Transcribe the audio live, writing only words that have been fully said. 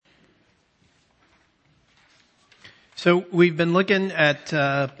So we've been looking at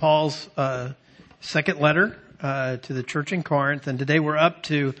Paul's second letter to the church in Corinth, and today we're up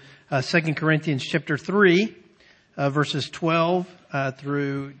to 2 Corinthians chapter 3, verses 12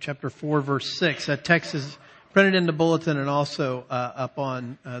 through chapter 4, verse 6. That text is printed in the bulletin and also up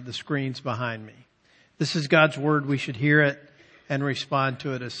on the screens behind me. This is God's word. We should hear it and respond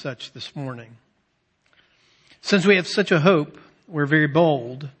to it as such this morning. Since we have such a hope, we're very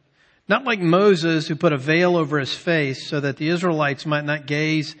bold. Not like Moses, who put a veil over his face so that the Israelites might not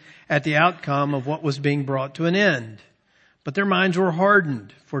gaze at the outcome of what was being brought to an end. But their minds were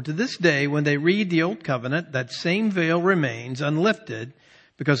hardened. For to this day, when they read the Old Covenant, that same veil remains unlifted,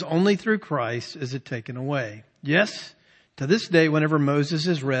 because only through Christ is it taken away. Yes, to this day, whenever Moses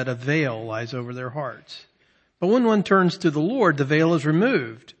is read, a veil lies over their hearts. But when one turns to the Lord, the veil is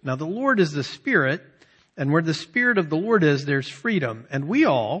removed. Now the Lord is the Spirit, and where the Spirit of the Lord is, there's freedom. And we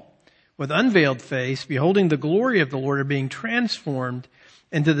all, with unveiled face, beholding the glory of the Lord, are being transformed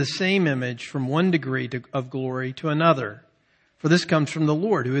into the same image from one degree of glory to another. For this comes from the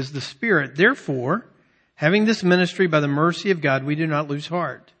Lord, who is the Spirit. Therefore, having this ministry by the mercy of God, we do not lose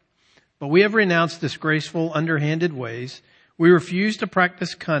heart. But we have renounced disgraceful, underhanded ways. We refuse to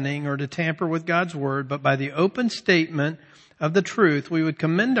practice cunning or to tamper with God's word, but by the open statement of the truth, we would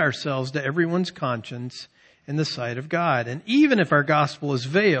commend ourselves to everyone's conscience in the sight of God. And even if our gospel is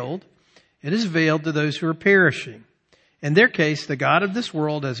veiled, it is veiled to those who are perishing. In their case, the God of this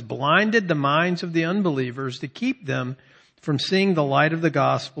world has blinded the minds of the unbelievers to keep them from seeing the light of the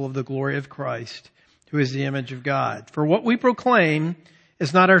gospel of the glory of Christ, who is the image of God. For what we proclaim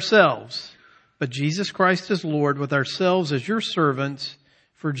is not ourselves, but Jesus Christ is Lord, with ourselves as your servants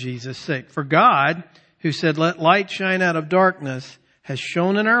for Jesus' sake. For God, who said, "Let light shine out of darkness," has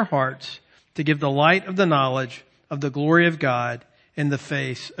shone in our hearts to give the light of the knowledge of the glory of God in the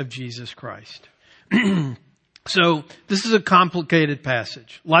face of Jesus Christ. So this is a complicated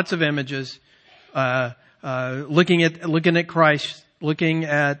passage. Lots of images, looking at Christ, looking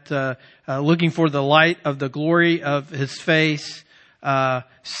for the light of the glory of his face,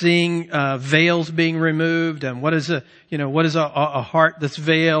 seeing veils being removed, and what is a heart that's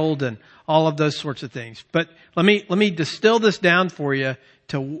veiled, and all of those sorts of things. But let me distill this down for you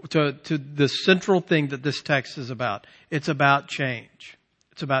to the central thing that this text is about. It's about change.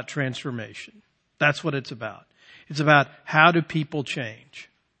 It's about transformation. That's what it's about. It's about how do people change.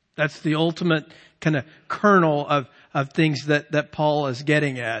 That's the ultimate kind of kernel of things that Paul is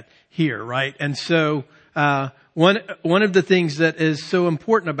getting at here, right? And so one of the things that is so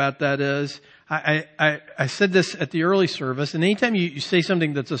important about that is I said this at the early service, and anytime you say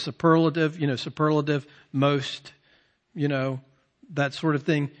something that's a superlative, most, that sort of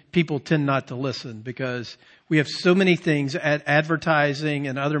thing, people tend not to listen because we have so many things at advertising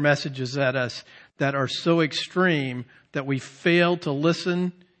and other messages at us that are so extreme that we fail to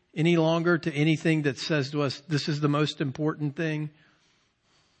listen any longer to anything that says to us, this is the most important thing.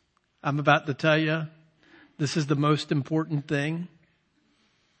 I'm about to tell you, this is the most important thing.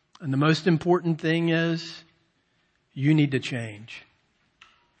 And the most important thing is you need to change.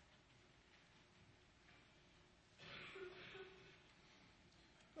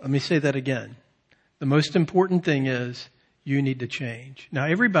 Let me say that again. The most important thing is you need to change. Now,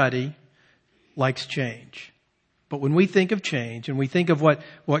 everybody likes change. But when we think of change and we think of what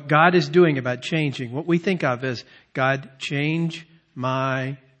God is doing about changing, what we think of is, God, change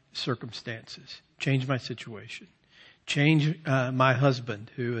my circumstances, change my situation, change my husband,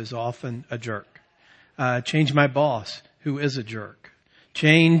 who is often a jerk, change my boss, who is a jerk,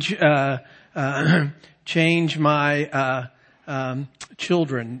 change my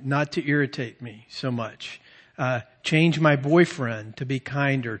children not to irritate me so much. Change my boyfriend to be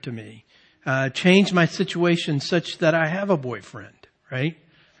kinder to me. Change my situation such that I have a boyfriend, right?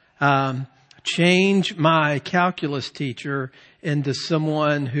 Change my calculus teacher into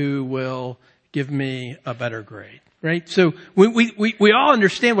someone who will give me a better grade, right? So we all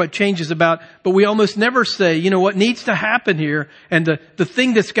understand what change is about, but we almost never say, what needs to happen here, and the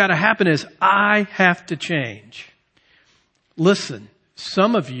thing that's got to happen is I have to change. Listen,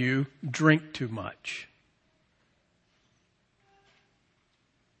 some of you drink too much.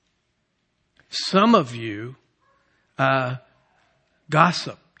 Some of you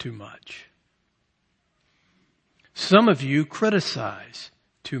gossip too much. Some of you criticize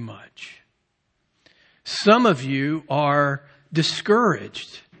too much. Some of you are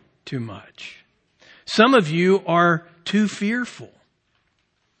discouraged too much. Some of you are too fearful.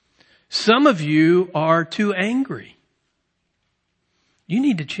 Some of you are too angry. You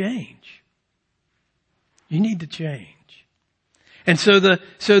need to change. You need to change. And so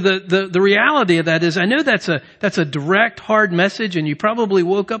the reality of that is, I know that's a direct, hard message, and you probably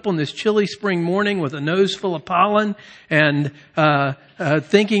woke up on this chilly spring morning with a nose full of pollen and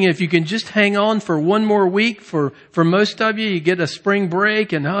thinking if you can just hang on for one more week. For most of you, you get a spring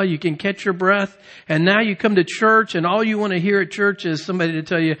break and you can catch your breath. And now you come to church, and all you want to hear at church is somebody to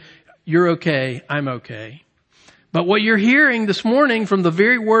tell you, "You're okay, I'm okay." But what you're hearing this morning from the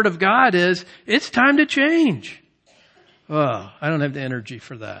very Word of God is, it's time to change. Oh, I don't have the energy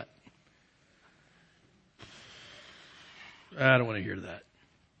for that. I don't want to hear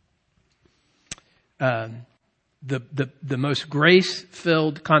that. The most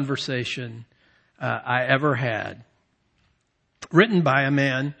grace-filled conversation I ever had, written by a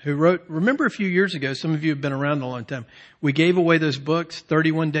man who wrote, remember a few years ago, some of you have been around a long time, we gave away those books,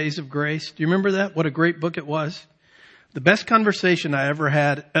 31 Days of Grace. Do you remember that? What a great book it was. The best conversation I ever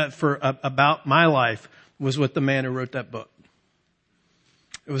had about my life was with the man who wrote that book.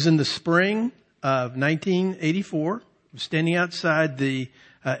 It was in the spring of 1984. I was standing outside the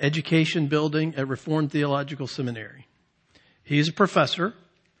education building at Reformed Theological Seminary. He's a professor,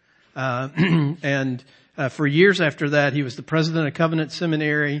 and for years after that, he was the president of Covenant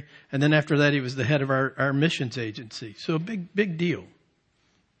Seminary, and then after that, he was the head of our missions agency. So a big deal.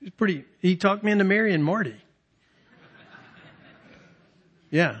 He talked me into marrying Marty.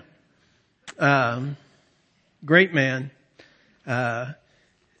 Yeah. Great man.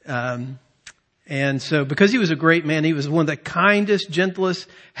 And so because he was a great man, he was one of the kindest, gentlest,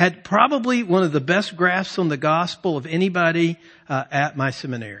 had probably one of the best grasps on the gospel of anybody at my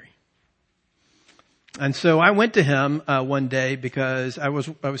seminary. And so I went to him one day because I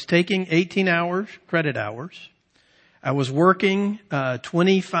was taking 18 hours, credit hours. I was working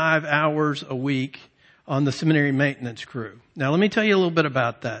 25 hours a week on the seminary maintenance crew. Now let me tell you a little bit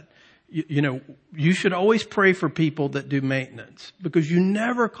about that. You should always pray for people that do maintenance, because you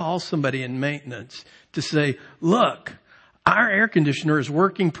never call somebody in maintenance to say, "Look, our air conditioner is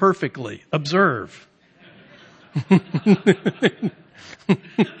working perfectly. Observe."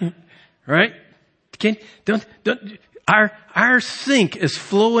 Right? Our sink is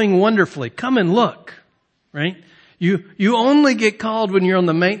flowing wonderfully. Come and look. Right? You only get called when you're on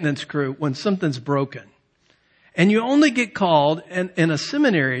the maintenance crew when something's broken. And you only get called in a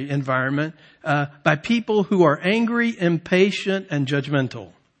seminary environment by people who are angry, impatient, and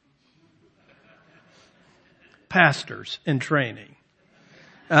judgmental. Pastors in training.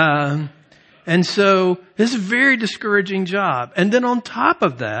 And so this is a very discouraging job. And then on top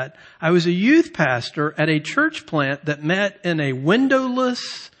of that, I was a youth pastor at a church plant that met in a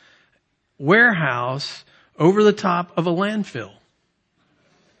windowless warehouse over the top of a landfill,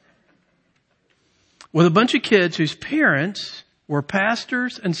 with a bunch of kids whose parents were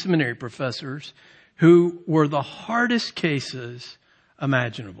pastors and seminary professors who were the hardest cases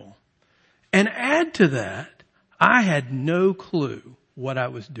imaginable. And add to that, I had no clue what I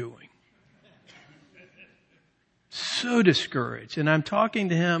was doing. So discouraged. And I'm talking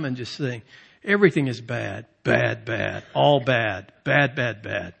to him and just saying, everything is bad, bad, bad, all bad, bad, bad,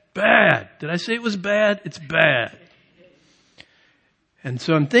 bad, bad. Did I say it was bad? It's bad. And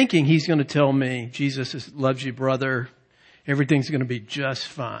so I'm thinking he's going to tell me, Jesus loves you, brother. Everything's going to be just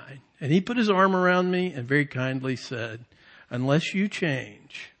fine. And he put his arm around me and very kindly said, unless you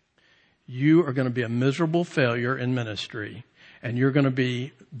change, you are going to be a miserable failure in ministry, and you're going to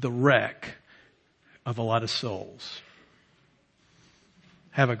be the wreck of a lot of souls.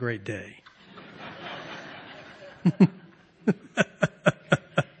 Have a great day.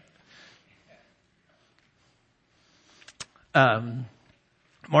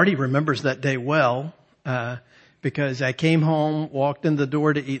 Marty remembers that day well, because I came home, walked in the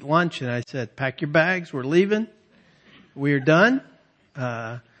door to eat lunch, and I said, pack your bags, we're leaving. We're done.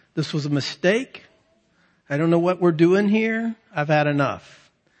 This was a mistake. I don't know what we're doing here. I've had enough.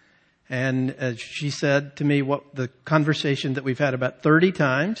 And she said to me what the conversation that we've had about 30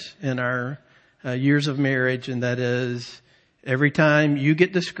 times in our years of marriage, and that is, every time you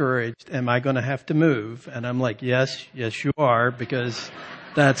get discouraged, am I going to have to move? And I'm like, yes, you are, because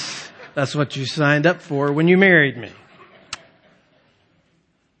that's what you signed up for when you married me.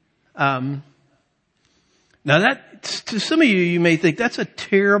 Now that, to some of you, you may think that's a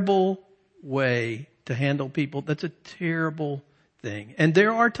terrible way to handle people. That's a terrible thing. And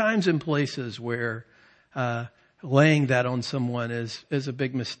there are times and places where laying that on someone is a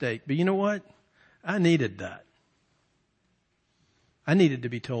big mistake. But you know what? I needed that. I needed to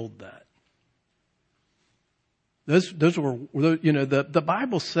be told that. Those were, the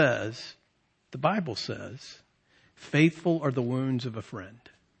Bible says, faithful are the wounds of a friend.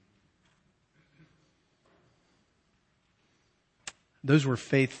 Those were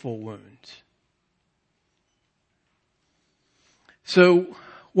faithful wounds. So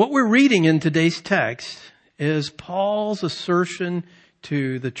what we're reading in today's text is Paul's assertion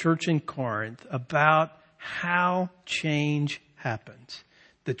to the church in Corinth about how change happens.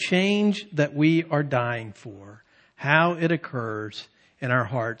 The change that we are dying for, how it occurs in our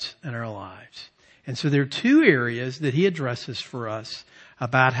hearts and our lives. And so there are two areas that he addresses for us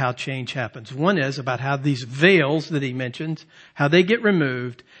about how change happens. One is about how these veils that he mentions, how they get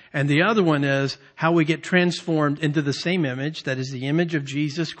removed. And the other one is how we get transformed into the same image, that is the image of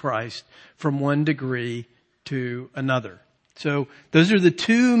Jesus Christ, from one degree to another. So those are the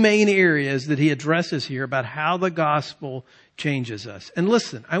two main areas that he addresses here about how the gospel changes us. And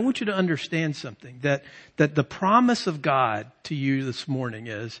listen, I want you to understand something, that the promise of God to you this morning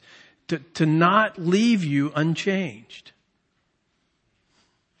is to not leave you unchanged.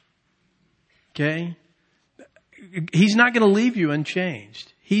 Okay? He's not going to leave you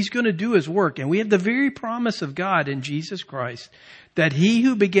unchanged. He's going to do his work. And we have the very promise of God in Jesus Christ that he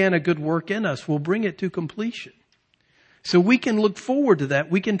who began a good work in us will bring it to completion. So we can look forward to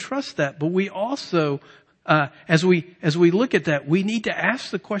that. We can trust that. But we also, as we look at that, we need to ask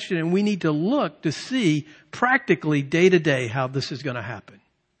the question and we need to look to see practically day to day how this is going to happen.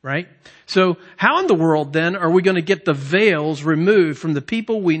 Right? So how in the world then are we going to get the veils removed from the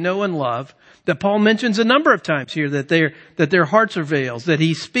people we know and love that Paul mentions a number of times here, that their hearts are veils, that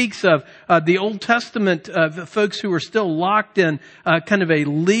he speaks of the Old Testament folks who are still locked in kind of a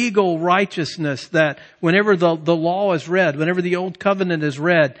legal righteousness, that whenever the law is read, whenever the Old Covenant is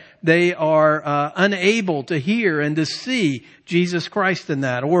read, they are unable to hear and to see Jesus Christ in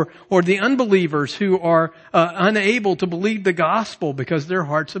that, or the unbelievers who are unable to believe the gospel because their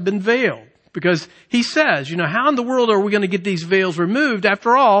hearts have been veiled. Because he says, how in the world are we going to get these veils removed?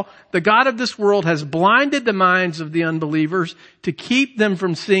 After all, the God of this world has blinded the minds of the unbelievers to keep them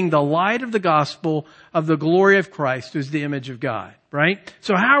from seeing the light of the gospel of the glory of Christ, who's the image of God, right?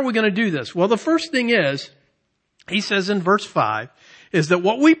 So how are we going to do this? Well, the first thing is, he says in verse 5, is that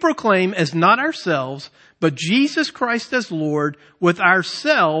what we proclaim is not ourselves, but Jesus Christ as Lord, with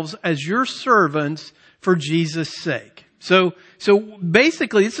ourselves as your servants for Jesus' sake. So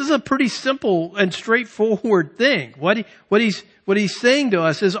basically, this is a pretty simple and straightforward thing. What he's saying to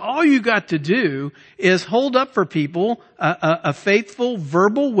us is all you got to do is hold up for people a faithful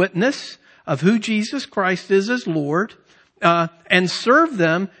verbal witness of who Jesus Christ is as Lord, and serve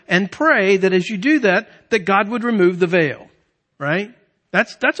them and pray that as you do that God would remove the veil. Right?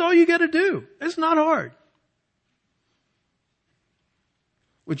 That's all you got to do. It's not hard.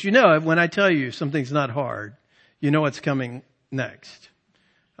 But when I tell you something's not hard, you know what's coming next.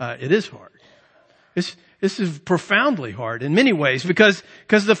 It is hard. This is profoundly hard in many ways because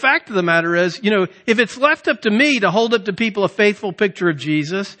the fact of the matter is, if it's left up to me to hold up to people a faithful picture of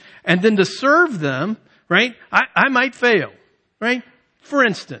Jesus and then to serve them, right, I might fail, right? For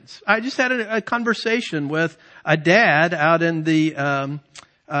instance, I just had a conversation with a dad out in the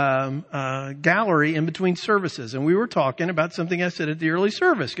gallery in between services. And we were talking about something I said at the early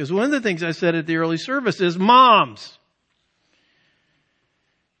service. Because one of the things I said at the early service is, moms,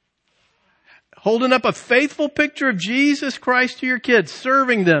 holding up a faithful picture of Jesus Christ to your kids,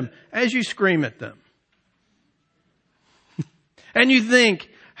 serving them as you scream at them. And you think,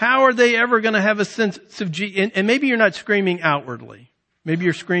 how are they ever going to have a sense of Jesus? And maybe you're not screaming outwardly. Maybe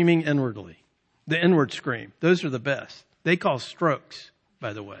you're screaming inwardly. The inward scream. Those are the best. They cause strokes,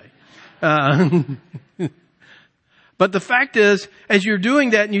 by the way. But the fact is, as you're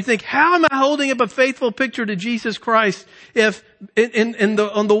doing that and you think, how am I holding up a faithful picture to Jesus Christ if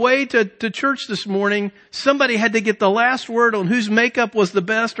on the way to church this morning, somebody had to get the last word on whose makeup was the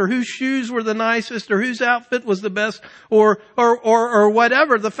best or whose shoes were the nicest or whose outfit was the best or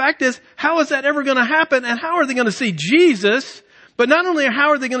whatever. The fact is, how is that ever going to happen? And how are they going to see Jesus? But not only how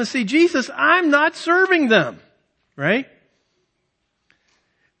are they going to see Jesus, I'm not serving them. Right?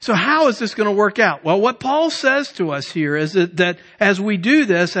 So how is this going to work out? Well, what Paul says to us here is that as we do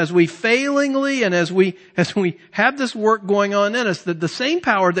this, as we failingly and as we have this work going on in us, that the same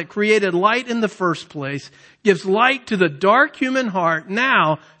power that created light in the first place gives light to the dark human heart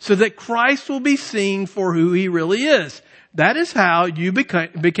now so that Christ will be seen for who he really is. That is how you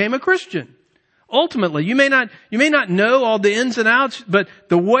became a Christian. Ultimately, you may not know all the ins and outs, but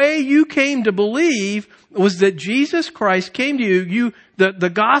the way you came to believe was that Jesus Christ came to you.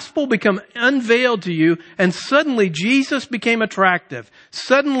 The gospel became unveiled to you, and suddenly Jesus became attractive.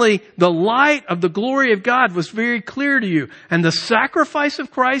 Suddenly, the light of the glory of God was very clear to you. And the sacrifice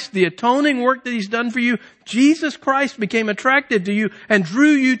of Christ, the atoning work that he's done for you, Jesus Christ became attractive to you and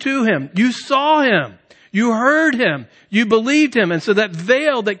drew you to him. You saw him. You heard him. You believed him. And so that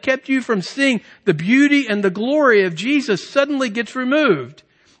veil that kept you from seeing the beauty and the glory of Jesus suddenly gets removed.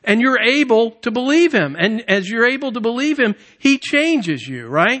 And you're able to believe him. And as you're able to believe him, he changes you,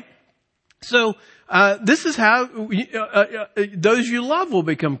 right? So this is how those you love will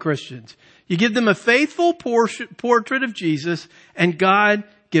become Christians. You give them a faithful portrait of Jesus, and God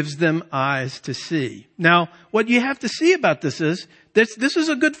gives them eyes to see. Now, what you have to see about this is this is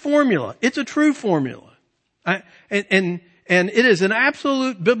a good formula. It's a true formula. And it is an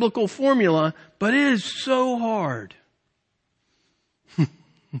absolute biblical formula, but it is so hard.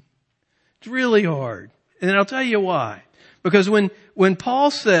 It's really hard. And I'll tell you why. Because when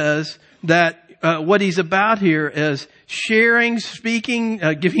Paul says that what he's about here is sharing, speaking,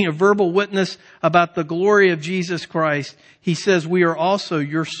 giving a verbal witness about the glory of Jesus Christ, he says we are also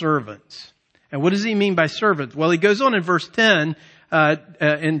your servants. And what does he mean by servants? Well, he goes on in verse 10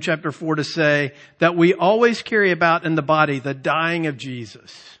 in chapter 4 to say that we always carry about in the body the dying of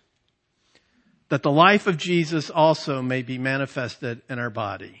Jesus, that the life of Jesus also may be manifested in our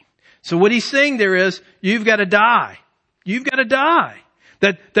body. So what he's saying there is, you've got to die. You've got to die.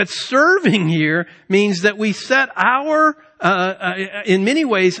 That serving here means that we set in many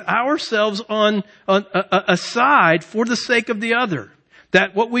ways, ourselves on aside for the sake of the other.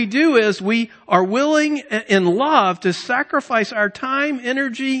 That what we do is we are willing in love to sacrifice our time,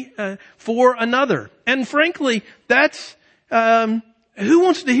 energy, for another. And frankly, that's, who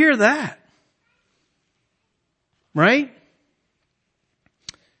wants to hear that? Right?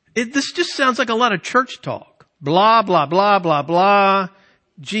 This just sounds like a lot of church talk. Blah, blah, blah, blah, blah.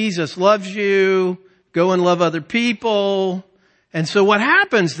 Jesus loves you. Go and love other people. And so what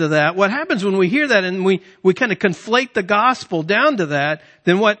happens to that? What happens when we hear that and we kind of conflate the gospel down to that?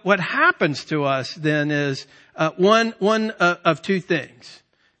 Then what happens to us then is, one of two things.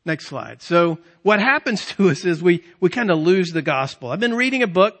 Next slide. So what happens to us is we kind of lose the gospel. I've been reading a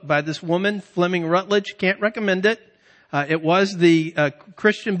book by this woman, Fleming Rutledge. Can't recommend it. It was the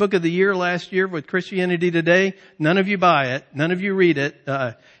Christian Book of the Year last year with Christianity Today. None of you buy it. None of you read it.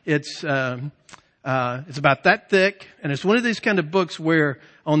 It's about that thick, and it's one of these kind of books where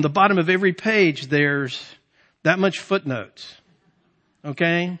on the bottom of every page there's that much footnotes.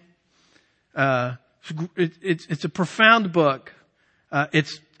 Okay? It's a profound book.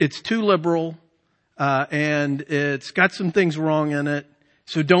 It's too liberal, and it's got some things wrong in it,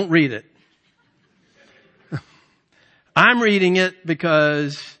 so don't read it. I'm reading it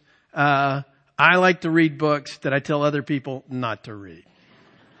because I like to read books that I tell other people not to read.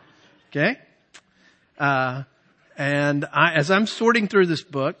 Okay? And as I'm sorting through this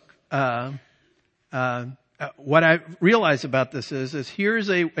book, what I realize about this is here's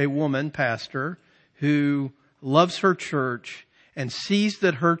a woman pastor who loves her church and sees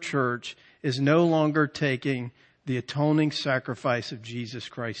that her church is no longer taking the atoning sacrifice of Jesus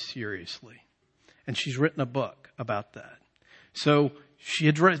Christ seriously. And she's written a book about that. So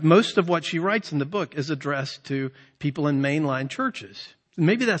most of what she writes in the book is addressed to people in mainline churches.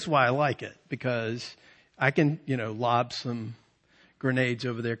 Maybe that's why I like it, because I can, lob some grenades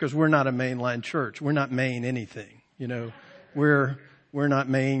over there, because we're not a mainline church. We're not main anything. We're not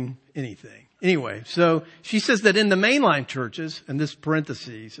main anything. Anyway, so she says that in the mainline churches, and this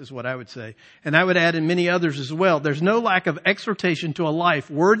parentheses is what I would say, and I would add in many others as well, there's no lack of exhortation to a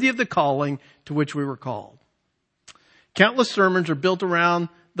life worthy of the calling to which we were called. Countless sermons are built around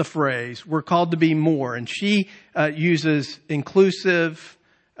the phrase, we're called to be more. And she uses inclusive,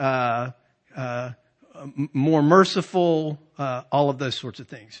 more merciful, all of those sorts of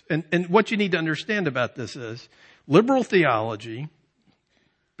things. And what you need to understand about this is liberal theology,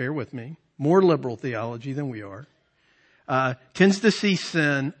 bear with me, more liberal theology than we are, tends to see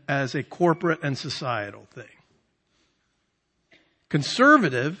sin as a corporate and societal thing.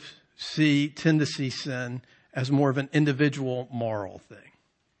 Conservatives tend to see sin as more of an individual moral thing.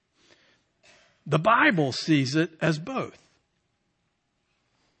 The Bible sees it as both.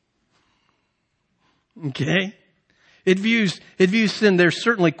 Okay? It views sin. There's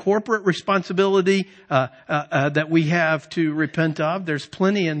certainly corporate responsibility that we have to repent of. There's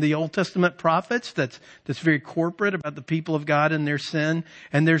plenty in the Old Testament prophets that's very corporate about the people of God and their sin.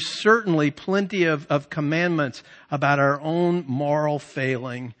 And there's certainly plenty of commandments about our own moral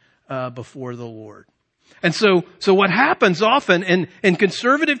failing before the Lord. And so what happens often in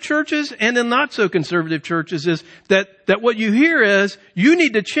conservative churches and in not so conservative churches is that what you hear is you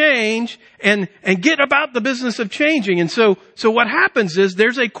need to change and get about the business of changing. And so what happens is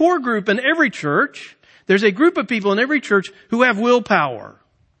there's a core group in every church. There's a group of people in every church who have willpower.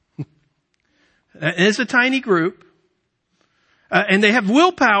 And it's a tiny group. And they have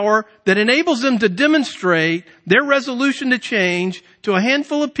willpower that enables them to demonstrate their resolution to change to a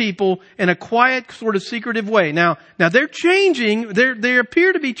handful of people in a quiet, sort of secretive way. Now they're changing, they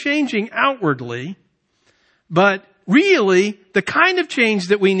appear to be changing outwardly, but really the kind of change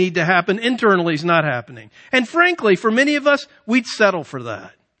that we need to happen internally is not happening. And frankly, for many of us, we'd settle for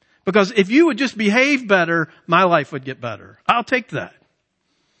that. Because if you would just behave better, my life would get better. I'll take that.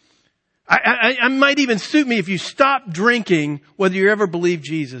 I might even suit me if you stop drinking, whether you ever believe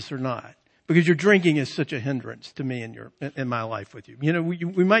Jesus or not, because your drinking is such a hindrance to me in my life with you. You know,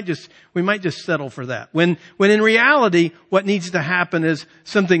 we might just settle for that. When in reality, what needs to happen is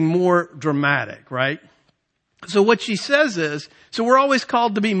something more dramatic, right? So what she says is, so we're always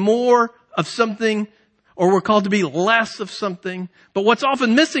called to be more of something, or we're called to be less of something. But what's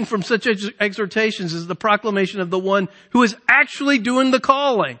often missing from such exhortations is the proclamation of the one who is actually doing the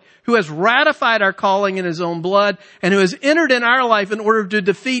calling, who has ratified our calling in his own blood, and who has entered in our life in order to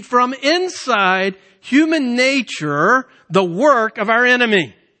defeat from inside human nature the work of our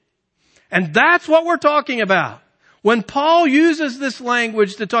enemy. And that's what we're talking about. When Paul uses this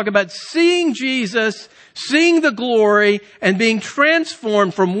language to talk about seeing Jesus, seeing the glory, and being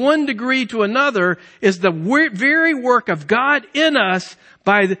transformed from one degree to another, is the very work of God in us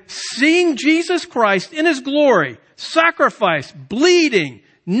by seeing Jesus Christ in his glory, sacrifice, bleeding,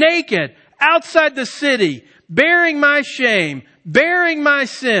 naked, outside the city, bearing my shame, bearing my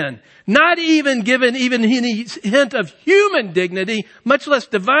sin, not even given even any hint of human dignity, much less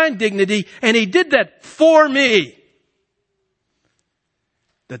divine dignity, and he did that for me.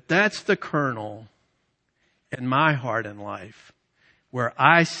 That's the kernel in my heart and life where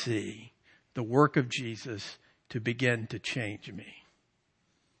I see the work of Jesus to begin to change me,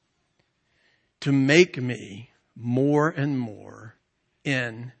 to make me more and more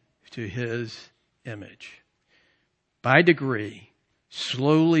into his image. By degree,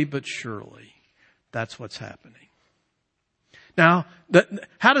 slowly but surely, that's what's happening. Now,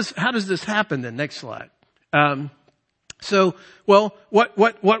 how does this happen then? Next slide. What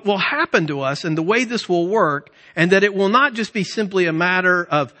will happen to us and the way this will work, and that it will not just be simply a matter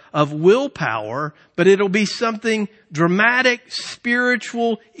of willpower, but it'll be something dramatic,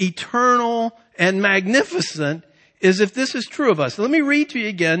 spiritual, eternal, and magnificent, is if this is true of us. Let me read to you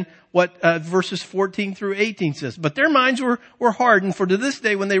again what verses 14 through 18 says. But their minds were hardened, for to this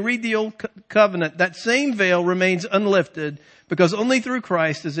day when they read the old covenant, that same veil remains unlifted, because only through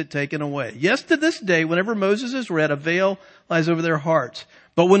Christ is it taken away. Yes, to this day, whenever Moses is read, a veil lies over their hearts.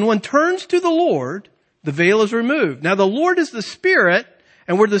 But when one turns to the Lord, the veil is removed. Now the Lord is the Spirit,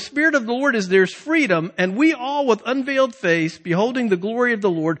 and where the Spirit of the Lord is, there's freedom. And we all with unveiled face, beholding the glory of the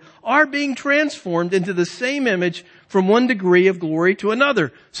Lord, are being transformed into the same image from one degree of glory to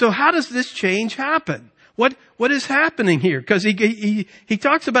another. So how does this change happen? What is happening here? Because he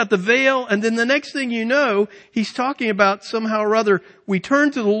talks about the veil, and then the next thing you know, he's talking about somehow or other, we turn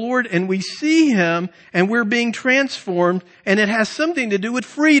to the Lord and we see him and we're being transformed, and it has something to do with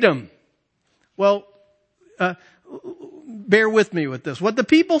freedom. Well, bear with me with this. What the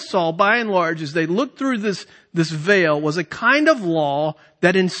people saw by and large as they looked through this veil was a kind of law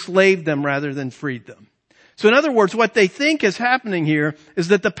that enslaved them rather than freed them. So in other words, what they think is happening here is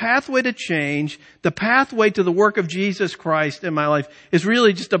that the pathway to change, the pathway to the work of Jesus Christ in my life is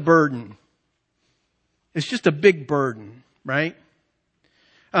really just a burden. It's just a big burden, right?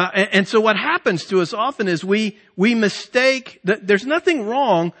 And so what happens to us often is we mistake that there's nothing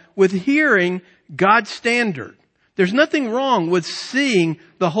wrong with hearing God's standard. There's nothing wrong with seeing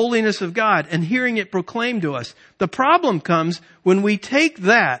the holiness of God and hearing it proclaimed to us. The problem comes when we take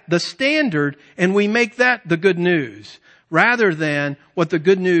that, the standard, and we make that the good news, rather than what the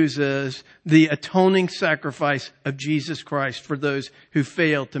good news is, the atoning sacrifice of Jesus Christ for those who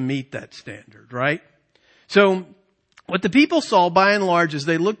fail to meet that standard, right? So what the people saw by and large as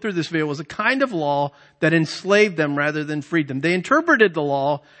they looked through this veil was a kind of law that enslaved them rather than freed them. They interpreted the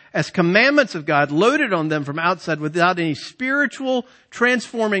law as commandments of God loaded on them from outside without any spiritual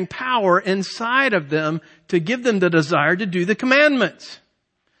transforming power inside of them to give them the desire to do the commandments.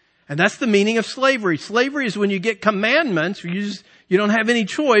 And that's the meaning of slavery. Slavery is when you get commandments, you don't have any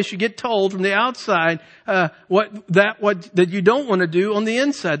choice. You get told from the outside what you don't want to do on the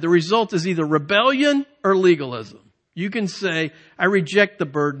inside. The result is either rebellion or legalism. You can say, I reject the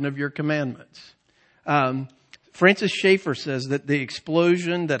burden of your commandments. Francis Schaeffer says that the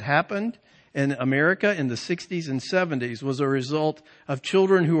explosion that happened in America in the 60s and 70s was a result of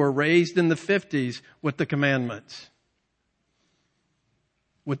children who were raised in the 50s with the commandments,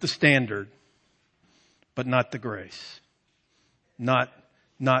 with the standard, but not the grace, not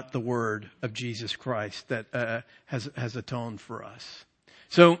not the word of Jesus Christ that has atoned for us.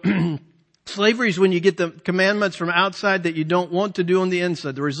 So slavery is when you get the commandments from outside that you don't want to do on the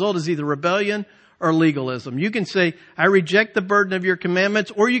inside. The result is either rebellion or legalism. You can say, I reject the burden of your commandments,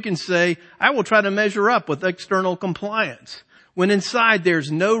 or you can say, I will try to measure up with external compliance. When inside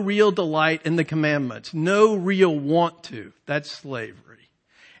there's no real delight in the commandments, no real want to. That's slavery.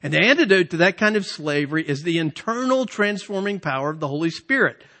 And the antidote to that kind of slavery is the internal transforming power of the Holy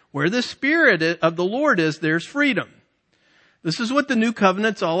Spirit. Where the Spirit of the Lord is, there's freedom. This is what the new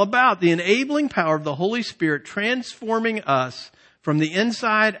covenant's all about. The enabling power of the Holy Spirit transforming us from the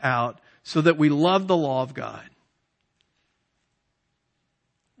inside out so that we love the law of God.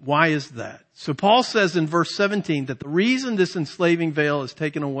 Why is that? So Paul says in verse 17 that the reason this enslaving veil is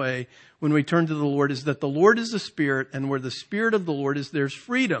taken away when we turn to the Lord is that the Lord is the Spirit, and where the Spirit of the Lord is, there's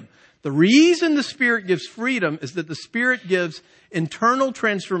freedom. The reason the Spirit gives freedom is that the Spirit gives internal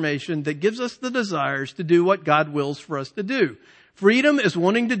transformation that gives us the desires to do what God wills for us to do. Freedom is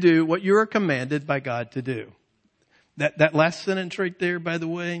wanting to do what you are commanded by God to do. That last sentence right there, by the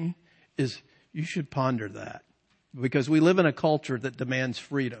way, is you should ponder that. Because we live in a culture that demands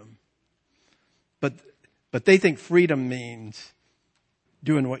freedom. But they think freedom means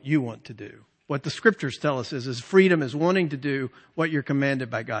doing what you want to do. What the scriptures tell us is freedom is wanting to do what you're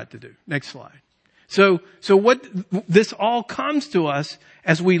commanded by God to do. Next slide. So what this all comes to us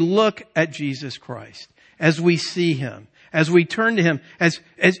as we look at Jesus Christ, as we see Him, as we turn to Him,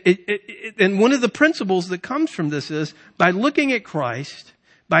 and one of the principles that comes from this is by looking at Christ,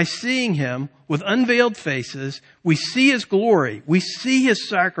 by seeing Him with unveiled faces, we see His glory. We see His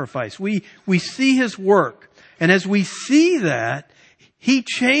sacrifice. We see His work. And as we see that, He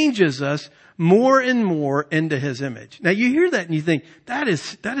changes us more and more into His image. Now you hear that and you think, that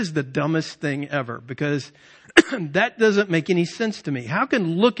is the dumbest thing ever, because that doesn't make any sense to me. How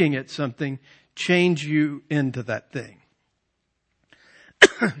can looking at something change you into that thing?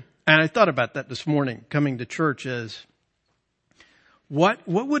 And I thought about that this morning coming to church as, What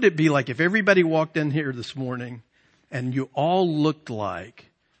would it be like if everybody walked in here this morning and you all looked like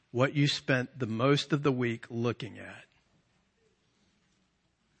what you spent the most of the week looking at?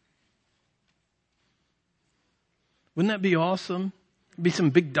 Wouldn't that be awesome? There'd be some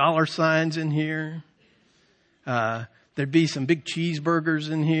big dollar signs in here. There'd be some big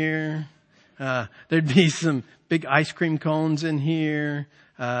cheeseburgers in here. There'd be some big ice cream cones in here.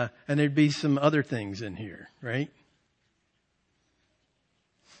 And there'd be some other things in here, right?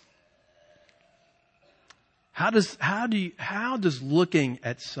 How does looking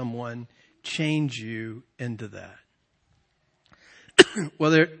at someone change you into that?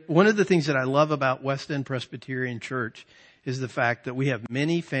 Well, one of the things that I love about West End Presbyterian Church is the fact that we have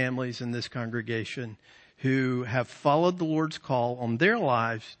many families in this congregation who have followed the Lord's call on their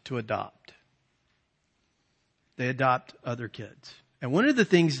lives to adopt. They adopt other kids. And one of the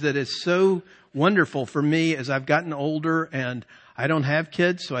things that is so wonderful for me as I've gotten older, and I don't have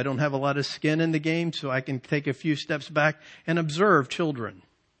kids, so I don't have a lot of skin in the game, so I can take a few steps back and observe children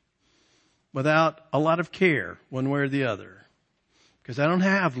without a lot of care one way or the other. Because I don't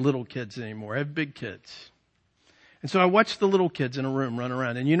have little kids anymore. I have big kids. And so I watch the little kids in a room run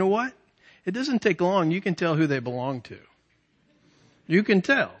around. And you know what? It doesn't take long. You can tell who they belong to. You can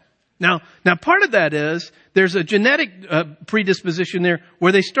tell. Now part of that is there's a genetic predisposition there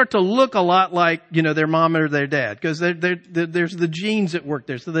where they start to look a lot like, their mom or their dad, because there's the genes at work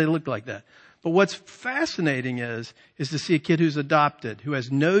there, so they look like that. But what's fascinating is to see a kid who's adopted, who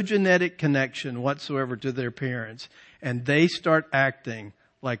has no genetic connection whatsoever to their parents, and they start acting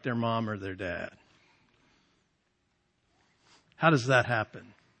like their mom or their dad. How does that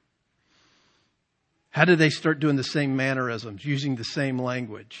happen? How do they start doing the same mannerisms, using the same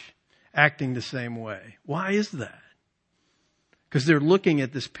language, acting the same way? Why is that? Because they're looking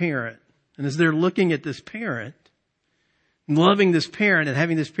at this parent. And as they're looking at this parent, loving this parent and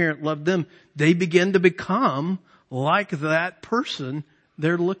having this parent love them, they begin to become like that person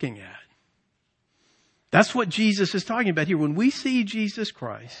they're looking at. That's what Jesus is talking about here. When we see Jesus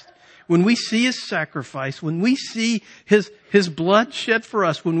Christ, when we see His sacrifice, when we see His blood shed for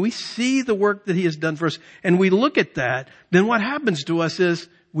us, when we see the work that He has done for us, and we look at that, then what happens to us is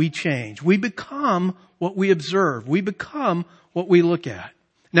we change. We become what we observe. We become what we look at.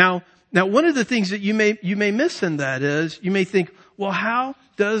 Now one of the things that you may miss in that is you may think, well, how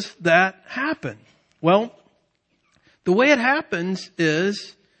does that happen? Well, the way it happens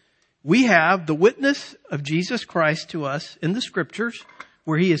is we have the witness of Jesus Christ to us in the scriptures,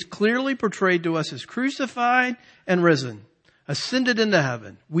 where He is clearly portrayed to us as crucified and risen, ascended into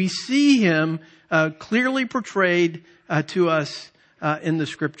heaven. We see Him clearly portrayed to us in the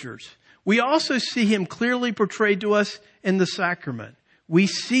Scriptures. We also see him clearly portrayed to us in the sacrament. We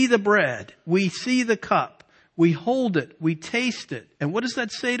see the bread. We see the cup. We hold it. We taste it. And what does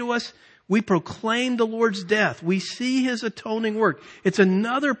that say to us? We proclaim the Lord's death. We see his atoning work. It's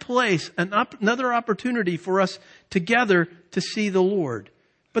another place, another opportunity for us together to see the Lord.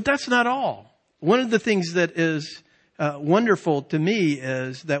 But that's not all. One of the things that is wonderful to me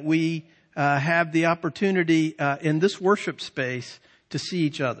is that we have the opportunity in this worship space to see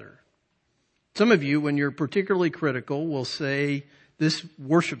each other. Some of you, when you're particularly critical, will say this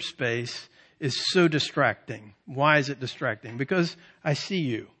worship space is so distracting. Why is it distracting? Because I see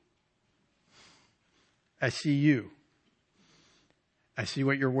you. I see you. I see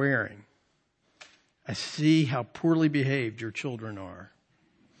what you're wearing. I see how poorly behaved your children are.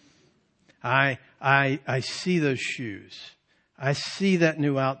 I see those shoes. I see that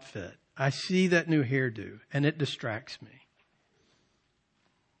new outfit. I see that new hairdo, and it distracts me.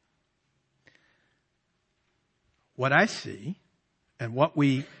 What I see and what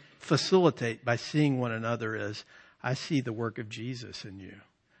we facilitate by seeing one another is, I see the work of Jesus in you.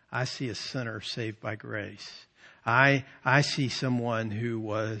 I see a sinner saved by grace. I see someone who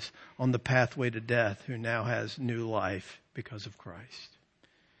was on the pathway to death who now has new life because of Christ.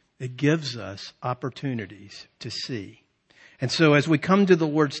 It gives us opportunities to see. And so as we come to the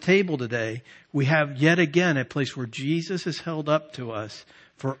Lord's table today, we have yet again a place where Jesus is held up to us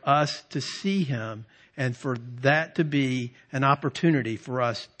for us to see him and for that to be an opportunity for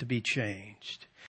us to be changed.